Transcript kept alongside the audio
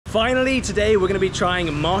Finally, today we're going to be trying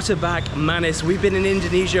Martabak MANIS. We've been in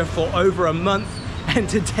Indonesia for over a month and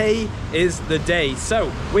today is the day.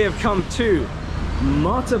 So we have come to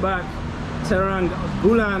Martabak Terang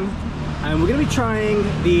Bulan and we're going to be trying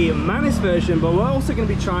the MANIS version, but we're also going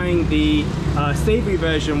to be trying the savory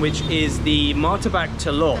version, which is the Martabak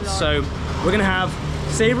Telur. So we're going to have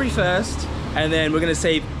savory first and then we're going to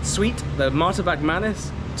save sweet, the Martabak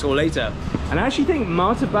MANIS, till later. And I actually think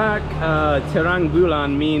Martabak Terang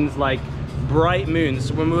Bulan means like bright moon.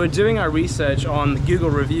 So when we were doing our research on Google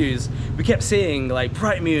reviews, we kept seeing like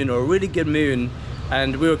bright moon or really good moon,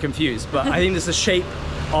 and we were confused. But I think this is the shape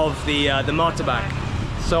of the Martabak.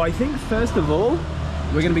 So I think first of all,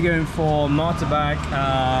 we're going to be going for Martabak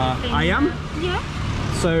Ayam. Yeah.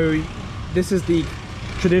 So this is the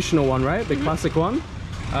traditional one, right? The classic one.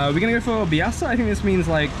 We're going to go for biasa. I think this means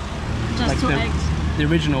like Just like 2 eggs. the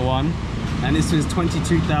original one. And this is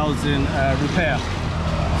 22,000 rupiah.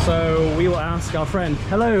 So we will ask our friend.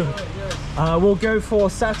 Hello. We'll go for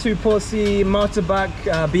satu porsi martabak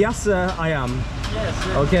biasa ayam. Yes.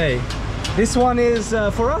 Okay. This one is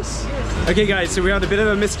for us? Yes. Okay guys, so we had a bit of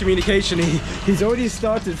a miscommunication. He's already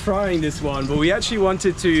started frying this one, but we actually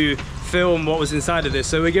wanted to film what was inside of this.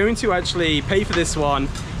 So we're going to actually pay for this one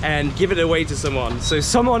and give it away to someone. So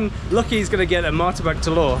someone lucky is going to get a Martabak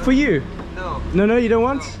Telur. For you? No. No, you don't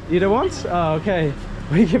want? You don't want? Oh, okay.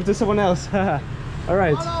 We give it to someone else. All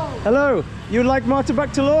right. Hello. You like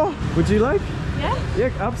Martabak Telur? Would you like? Yeah. Yeah,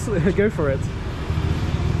 absolutely. Go for it.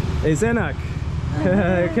 It's enak.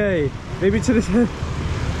 Okay. Maybe to this.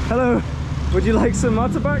 Hello. Would you like some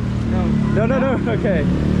Martabak? No. No. Okay.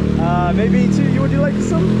 Maybe two. Would you like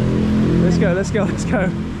some? Let's go.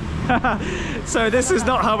 So this is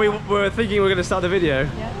not how we were thinking we're going to start the video.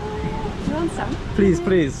 Yeah. You want some? Please.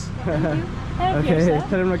 Help Okay, yourself.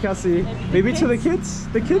 terima kasih. Maybe to the kids?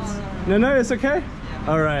 The kids? No, it's okay?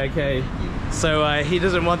 Alright, okay. So he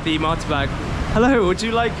doesn't want the Martabak. Hello, would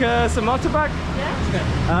you like some Martabak?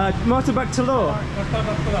 Yeah. Martabak Telur.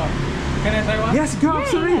 Martabak Telur. Can I try one? Yes, go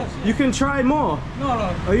absolutely. yes. You can try more. No.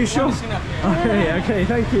 Are you sure? One is enough, yeah. Okay,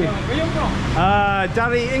 thank you. Where you from?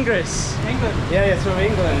 Dari Inggris. England. Yeah, it's from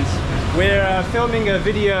England. We're filming a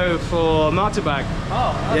video for Martabak.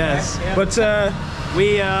 Oh, okay. Yes, Yeah. but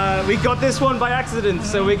we got this one by accident,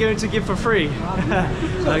 so we're going to give for free.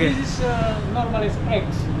 So Okay. this is normally it's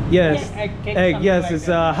eggs. Yes. Egg cake, Egg. something Yes, like it's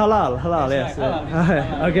that. halal. Yes, Yes. right,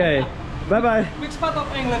 halal. Okay. Bye bye. Which part of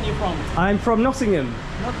England you from? I'm from Nottingham.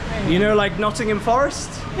 Not England. You know, like Nottingham Forest.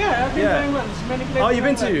 Yeah, I've been Yeah. to England. There's many places. Oh, you've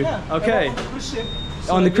been in England. to? Yeah. Okay. On the cruise ship.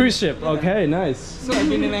 So On the I've cruise been- ship. yeah. Okay, nice. So I've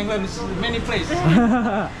been in England. Many places.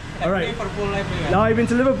 All right. Liverpool, everywhere. Now I've been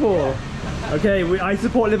to Liverpool. Okay, I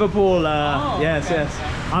support Liverpool. Oh, yes. okay.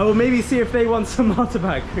 I will maybe see if they want some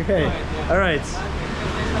Martabak. Okay. Right, yeah. All right.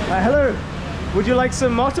 Hello. Would you like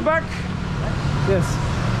some Martabak? Yes.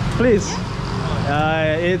 Please.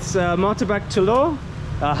 It's Martabak Telur,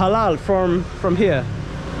 halal from here.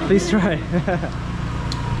 Please try.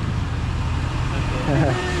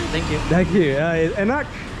 Thank you. Thank you. Enak?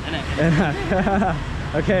 Enak.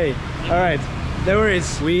 Okay. All right. No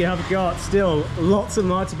worries. We have got still lots of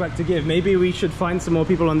Martabak to give. Maybe we should find some more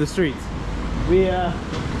people on the street. We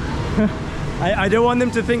I don't want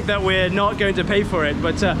them to think that we're not going to pay for it,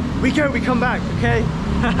 but we come back, okay?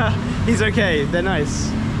 He's okay. They're nice.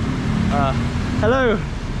 Hello.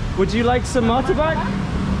 Would you like some Martabak?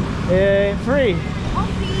 Free.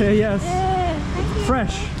 Yes. Thank you.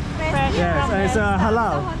 Fresh. Fresh. Yes. And it's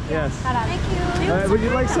halal. Yes. Thank you. Would you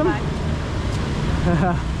like some?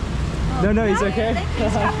 No, he's okay.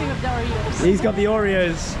 He's happy with the Oreos. He's got the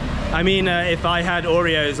Oreos. I mean, if I had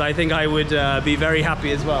Oreos, I think I would be very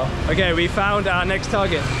happy as well. Okay, we found our next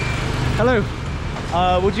target. Hello.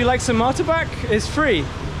 Would you like some Martabak? It's free.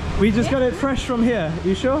 We just got it fresh from here.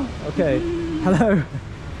 You sure? Okay. Hello.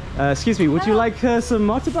 Excuse me, would you like some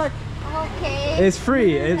Martabak? Okay. It's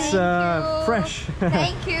free. It's Thank you. fresh.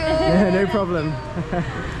 Thank you. Yeah, no problem.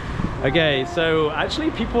 Okay, so actually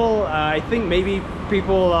people, I think maybe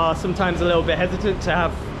people are sometimes a little bit hesitant to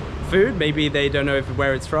have food. Maybe they don't know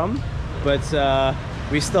where it's from, but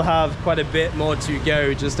we still have quite a bit more to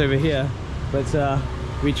go just over here. But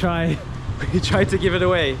we try to give it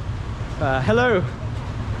away. Hello,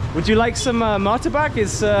 would you like some Martabak?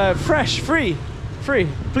 It's fresh, free. Please.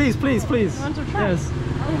 You want to try? Yes.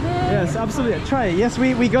 Yes, absolutely. Try it. Yes,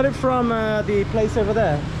 we got it from the place over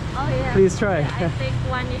there. Oh yeah. Please try. I take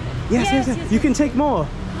one. Yes. You can take more.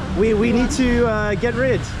 We need to get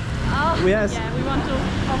rid. Oh, Yes. yeah, we want to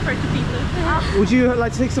offer to people. Would you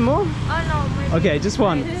like to take some more? Oh no, maybe. Okay, just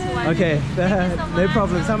one. Just one. Okay, Thank you so no much.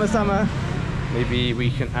 problem. Sama-sama. Maybe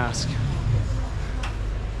we can ask.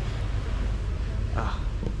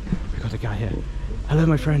 guy here. Hello,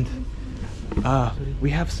 my friend.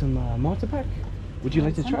 We have some martabak. Would you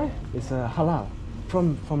like to try? It's halal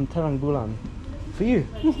from Terang Bulan. For you,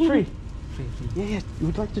 free. Yeah. You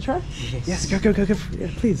would like to try? Yes. Go. Yeah,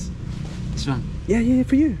 please. This one. Yeah,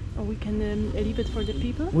 for you. Or we can leave it for the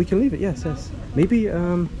people. We can leave it. Yes. Maybe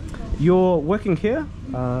you're working here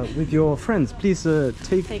with your friends. Please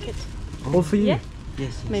take it. all for you. Yeah.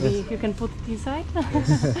 Yes. Maybe you can put it inside.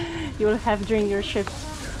 You will have during your shift.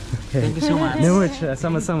 Okay. Thank you so much. No much.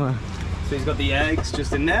 Sama. So he's got the eggs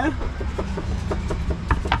just in there.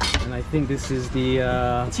 And I think this is the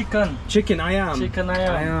chicken ayam. Chicken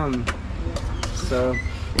ayam. So,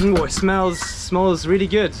 it smells really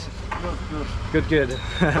good. Good.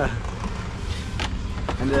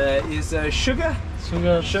 And is sugar. So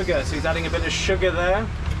he's adding a bit of sugar there,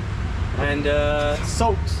 and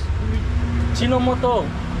salt. Chinomoto.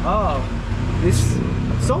 Oh, this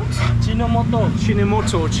salt? Chinomoto.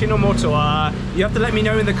 You have to let me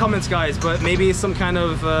know in the comments, guys, but maybe it's some kind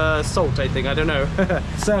of salt, I think. I don't know.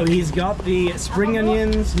 So he's got the spring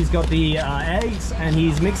onions, he's got the eggs, and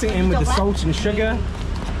he's mixing it in with the salt and sugar.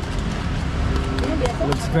 It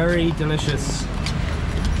looks very delicious. So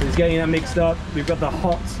he's getting that mixed up. We've got the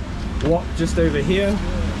hot wok just over here.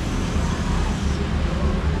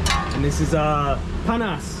 And this is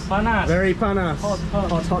panas. Very panas. Hot.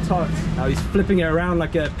 Now he's flipping it around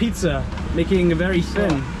like a pizza, making it very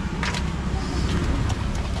thin.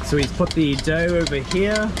 So he's put the dough over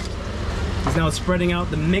here. He's now spreading out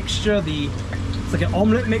the mixture. It's like an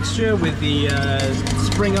omelette mixture with the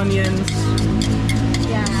spring onions.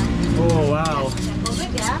 Oh wow.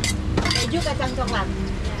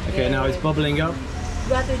 Okay, now it's bubbling up.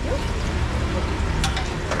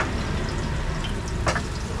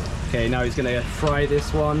 Okay, now he's gonna fry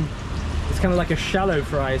this one. It's kind of like a shallow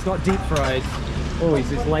fry, it's not deep fried. Oh, he's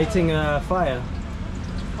just lighting a fire.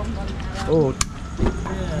 Oh,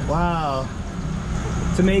 wow.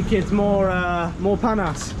 To make it more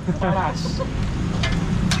panas.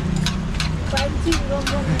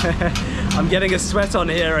 I'm getting a sweat on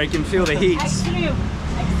here, I can feel the heat.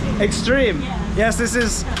 Extreme. Yes, this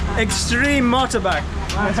is extreme martabak.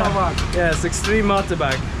 Yes, extreme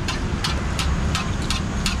martabak.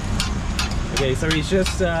 Okay, so he's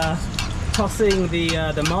just tossing the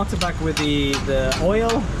martabak with the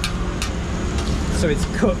oil, so it's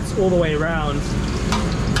cooked all the way around.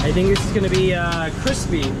 I think this is going to be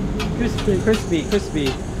crispy.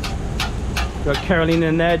 Got Carolina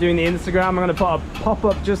in there doing the Instagram. I'm going to put a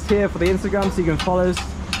pop-up just here for the Instagram so you can follow us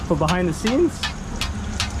for behind the scenes.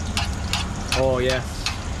 Oh yes.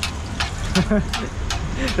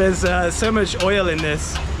 There's so much oil in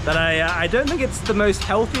this that I don't think it's the most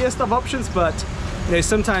healthiest of options, but you know,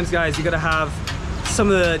 sometimes guys, you got to have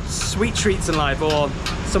some of the sweet treats in life, or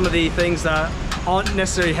some of the things that aren't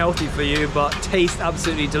necessarily healthy for you but taste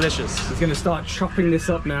absolutely delicious. He's going to start chopping this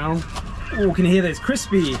up now. Oh, can you hear this?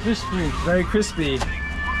 Crispy, very crispy.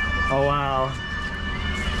 Oh wow.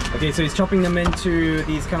 Okay, so he's chopping them into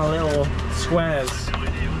these kind of little squares.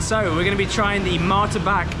 So we're going to be trying the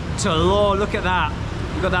Martabak Telur. Look at that.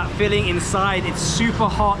 You've got that filling inside. It's super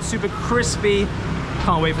hot, super crispy.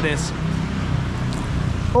 Can't wait for this.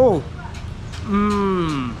 Oh.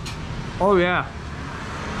 Oh yeah.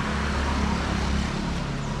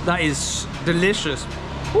 That is delicious.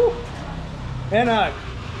 Woo. And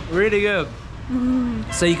really good.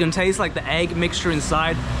 So you can taste like the egg mixture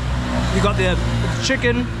inside. You've got the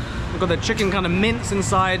chicken. You've got the chicken kind of mince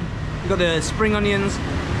inside. You've got the spring onions.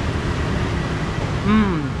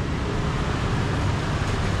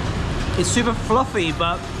 It's super fluffy,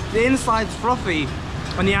 but the inside's fluffy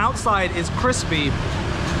and the outside is crispy.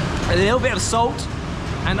 A little bit of salt,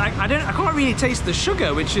 and I can't really taste the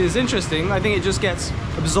sugar, which is interesting. I think it just gets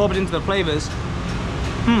absorbed into the flavors.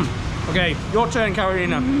 Okay, your turn,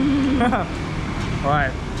 Carolina. All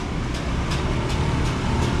right.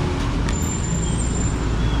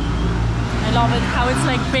 I love it how it's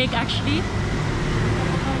like big actually.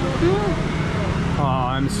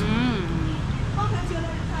 Oh,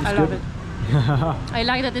 I love it. I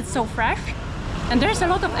like that it's so fresh, and there's a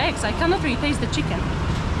lot of eggs. I cannot really taste the chicken.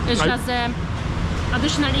 It's just an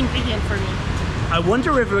additional ingredient for me. I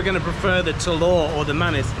wonder if we're going to prefer the Telur or the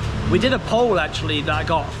Manis. We did a poll actually that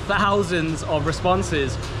got thousands of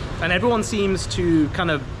responses, and everyone seems to kind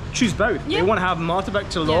of choose both. Yeah. They want to have Martabak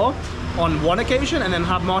Telur on one occasion and then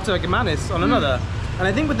have Martabak Manis on another. And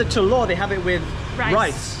I think with the Telur they have it with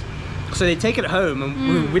rice. So they take it home,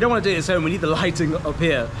 and we don't want to do this at home, we need the lighting up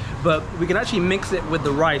here. But we can actually mix it with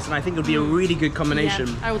the rice, and I think it would be a really good combination.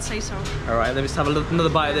 Yeah, I would say so. All right, let me just have another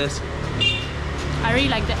bite of this. I really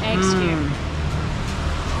like the eggs here.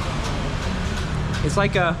 It's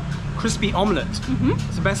like a crispy omelette.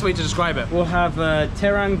 It's the best way to describe it. We'll have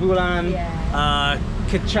Terang Bulan,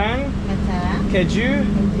 kacang, keju,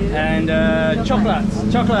 and chocolate.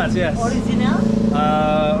 Chocolate, yes.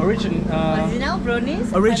 Original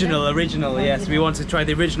brownies? Original, yes. We want to try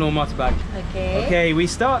the original martabak. Okay. Okay, we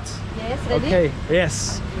start? Yes, ready? Okay,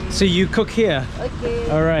 yes. So you cook here? Okay.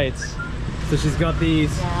 All right. So she's got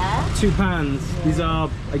these 2 pans. Yeah. These are,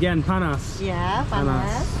 again, panas. Yeah,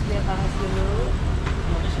 panas. Biar panas dulu.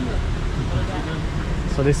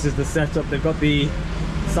 So this is the setup. They've got the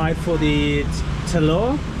side for the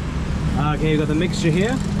telur. Okay, you've got the mixture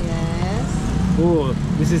here. Yes. Oh,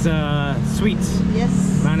 this is sweet.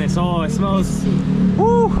 Yes. Manis. Oh, it smells.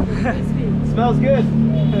 Woo! Smells good.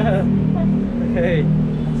 Okay,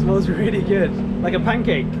 smells really good. Like a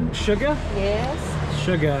pancake. Sugar? Yes.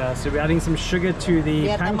 Sugar. So we're adding some sugar to the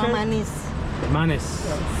Biar tambah pancake. manis. Manis.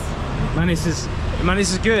 Yes.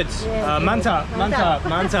 Manis is good. Yeah, Mantap. mantap.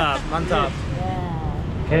 Mantap.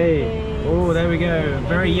 Yeah. Okay. Okay. Oh, there we go.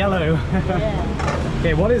 Very yellow. Yeah.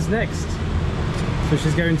 Okay, what is next? So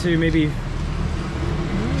she's going to maybe.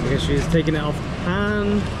 I guess she's taking it off the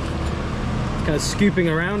pan. Kind of scooping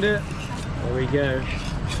around it. There we go.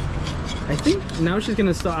 I think now she's going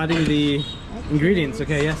to start adding the ingredients.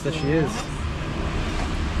 Okay, yes, there she is.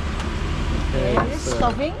 Okay, Yes.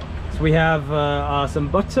 Stuffing? so we have some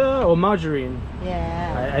butter or margarine.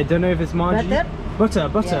 Yeah. I don't know if it's margarine. Butter?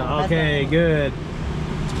 Butter. Yeah, Okay, butter. good.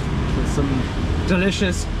 With some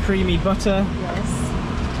delicious creamy butter. Yes.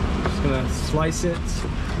 Just gonna slice it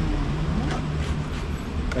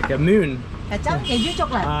like a moon. Kacang, keju,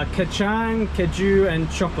 coklat. Kacang, keju, and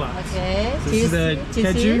chocolate. Okay. So this is the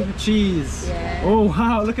keju cheese. Yeah. Oh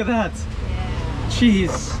wow! Look at that Yeah.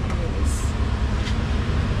 cheese.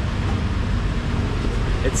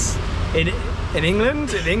 It's in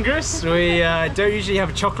England, in Ingress, we don't usually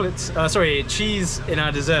have cheese in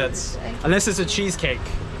our desserts unless it's a cheesecake.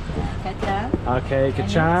 Kacang. Okay,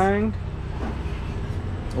 kacang.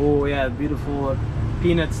 Oh yeah, beautiful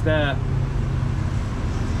peanuts there.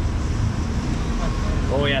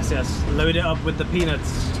 Oh yes, load it up with the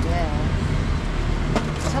peanuts Yeah.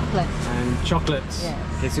 Chocolate. and chocolate. Yes.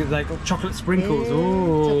 Okay, so like chocolate sprinkles. Yeah,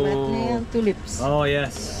 coklatnya Oh. tulips. Oh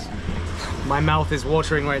yes. My mouth is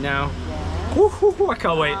watering right now. Yeah. Woo-hoo-hoo, I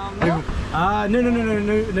can't wait. Milk? No. Oh, no?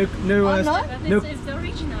 But it's the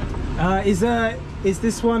original. Is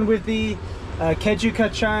this one with the keju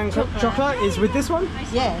kacang chocolate? Is with this one?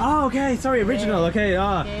 Yes. Oh, okay. Sorry, original. Yeah. Okay.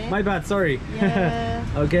 Okay. My bad. Sorry. Yeah.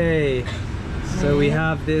 Okay. So we Yeah.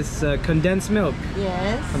 have this condensed milk.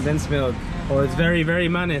 Yes. Condensed milk. Oh, it's very, very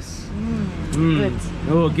manis. Good.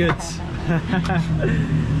 Oh, good.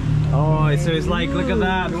 Oh, so it's like, look at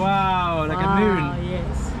that. Wow, like a moon.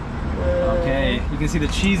 Yes. Okay, you can see the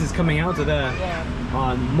cheese is coming out of there. Yeah.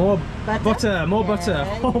 Oh, and more Butter? butter, more butter.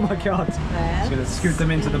 Yeah, Oh my god. Yes. Just gonna scoop them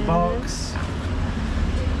into the box.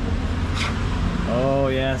 Oh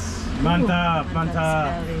yes. Mantap,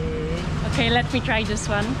 mantap. sekali. Okay, let me try this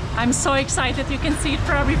one. I'm so excited. You can see it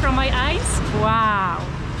probably from my eyes. Wow.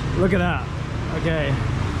 Look at that. Okay.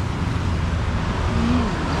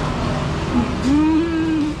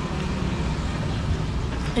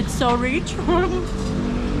 It's so rich.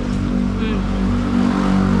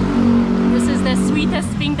 This is the sweetest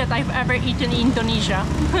thing that I've ever eaten in Indonesia.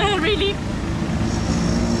 Really.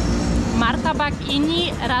 Martabak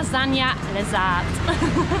ini rasanya lezat.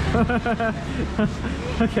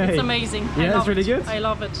 Okay. It's amazing. Yeah, it's really good. I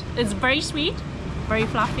love it. It's very sweet, very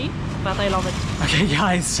fluffy, but I love it. Okay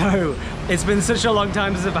guys, so it's been such a long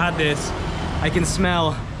time since I've had this. I can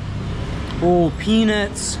smell all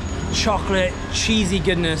peanuts, chocolate, cheesy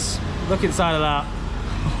goodness. Look inside of that.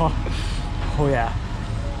 Oh yeah.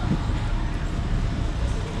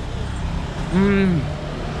 Mmm.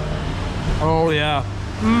 Oh yeah.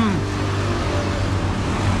 Mmm.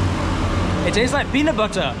 It tastes like peanut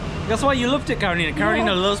butter. That's why you loved it, Carolina.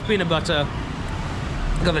 Carolina loves peanut butter.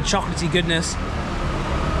 Got the chocolatey goodness.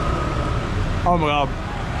 Oh my god.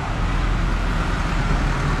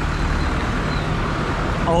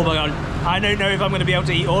 Oh my god. I don't know if I'm going to be able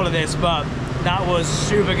to eat all of this, but that was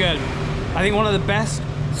super good. I think one of the best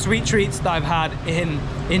sweet treats that I've had in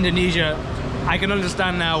Indonesia. I can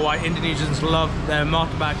understand now why Indonesians love their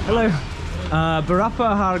martabak. Hello.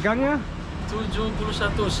 Berapa harganya?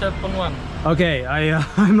 71 set on one. Okay,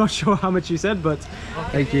 I'm not sure how much you said, but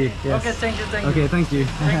thank you. Yes. Okay, thank you. Okay, thank you.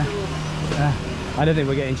 I don't think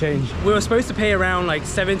we're getting change. We were supposed to pay around like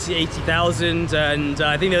 70, 80,000, and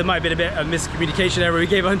I think there might have been a bit of miscommunication there where we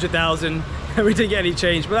gave 100,000 and we didn't get any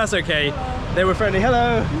change, but that's okay. They were friendly,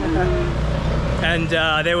 hello. And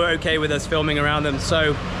they were okay with us filming around them.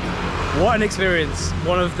 So What an experience.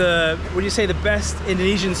 One of the, would you say, the best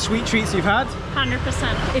Indonesian sweet treats you've had?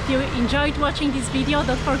 100%. If you enjoyed watching this video,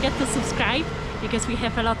 don't forget to subscribe because we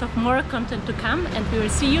have a lot of more content to come, and we will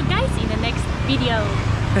see you guys in the next video.